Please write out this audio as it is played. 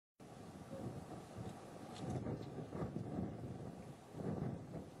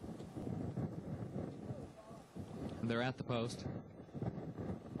They're at the post.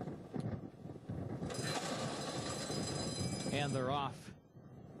 And they're off.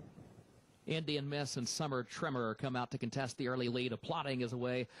 Indian Miss and Summer Trimmer come out to contest the early lead. Applauding is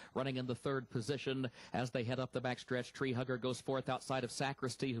away, running in the third position as they head up the backstretch. Tree Hugger goes fourth outside of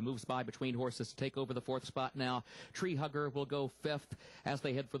Sacristy, who moves by between horses to take over the fourth spot now. Tree Hugger will go fifth as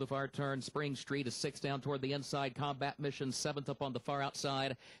they head for the far turn. Spring Street is sixth down toward the inside. Combat Mission seventh up on the far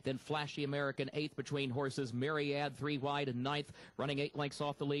outside. Then Flashy American eighth between horses. Myriad three wide and ninth, running 8 lengths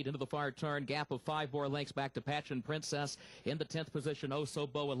off the lead into the far turn. Gap of 5 more lengths back to Patch and Princess in the 10th position. Oh So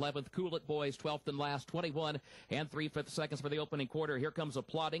Bo 11th. Cool It Boys 12th and last, 21 and 3/5 seconds for the opening quarter. Here comes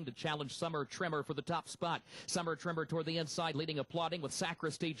Applauding to challenge Summer Trimmer for the top spot. Summer Trimmer toward the inside, leading Applauding, with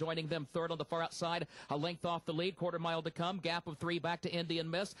Sacristy joining them third on the far outside. A length off the lead, quarter mile to come. Gap of 3 back to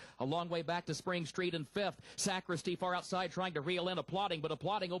Indian Miss. A long way back to Spring Street in 5th. Sacristy far outside trying to reel in Applauding, but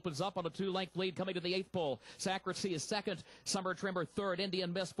Applauding opens up on a 2-length lead coming to the 8th pole. Sacristy is second. Summer Trimmer third.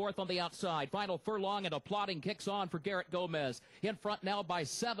 Indian Miss fourth on the outside. Final furlong, and Applauding kicks on for Garrett Gomez. In front now by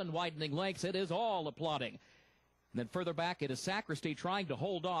 7 widening lengths. It is all Applauding. And then further back, it is Sacristy trying to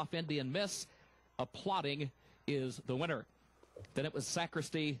hold off Indian Miss. Applauding is the winner. Then it was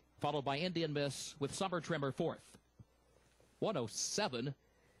Sacristy, followed by Indian Miss, with Summer Trimmer fourth. 107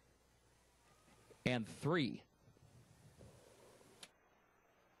 and 3.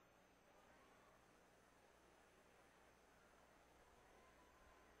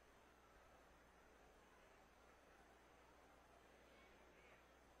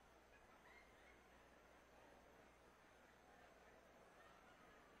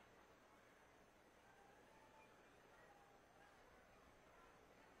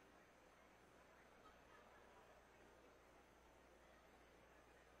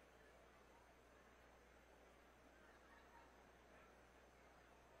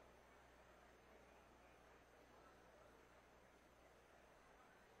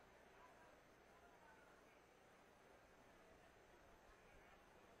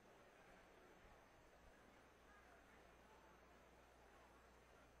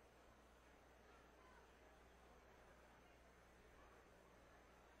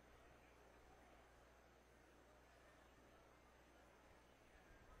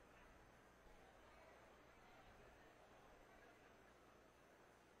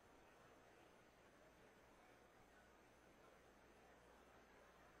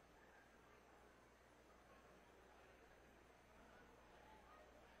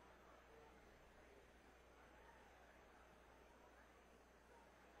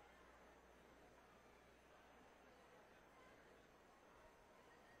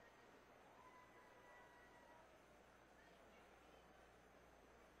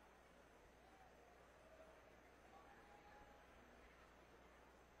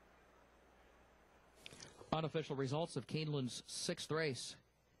 Unofficial results of Keeneland's 6th race.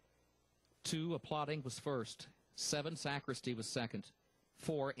 2, Applauding was first. 7, Sacristy was second.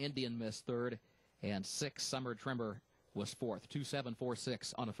 4, Indian Miss third. And 6, Summer Trimmer was fourth.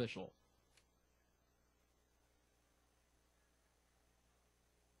 2-7-4-6 unofficial.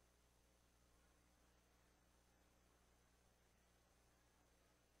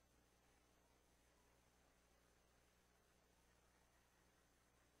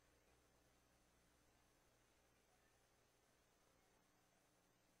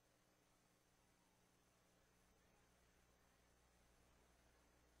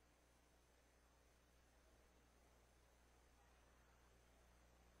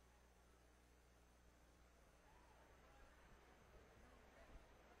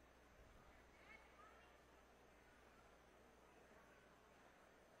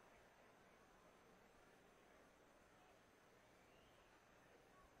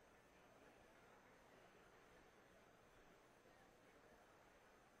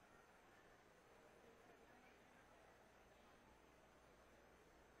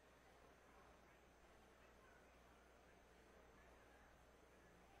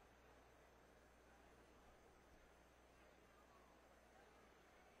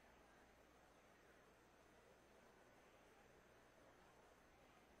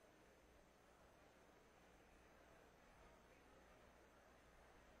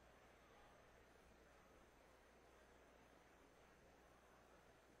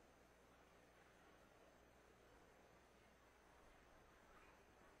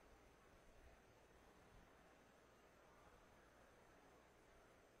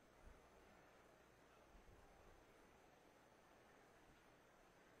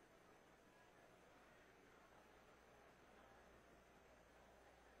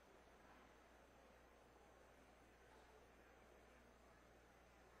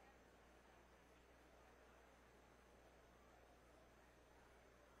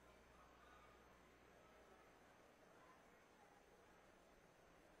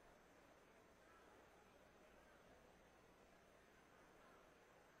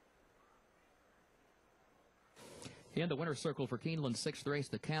 In the winner's circle for Keeneland's sixth race,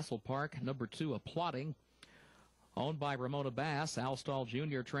 the Castle Park, number 2, Applauding, owned by Ramona Bass. Al Stahl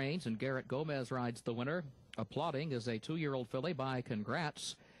Jr. trains, and Garrett Gomez rides the winner. Applauding is a 2-year-old filly by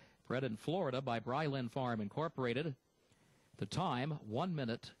Congrats, bred in Florida by Bryland Farm Incorporated. The time, 1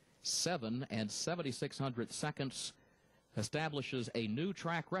 minute, 7 7/76 seconds, establishes a new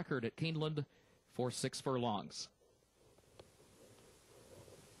track record at Keeneland for 6 furlongs.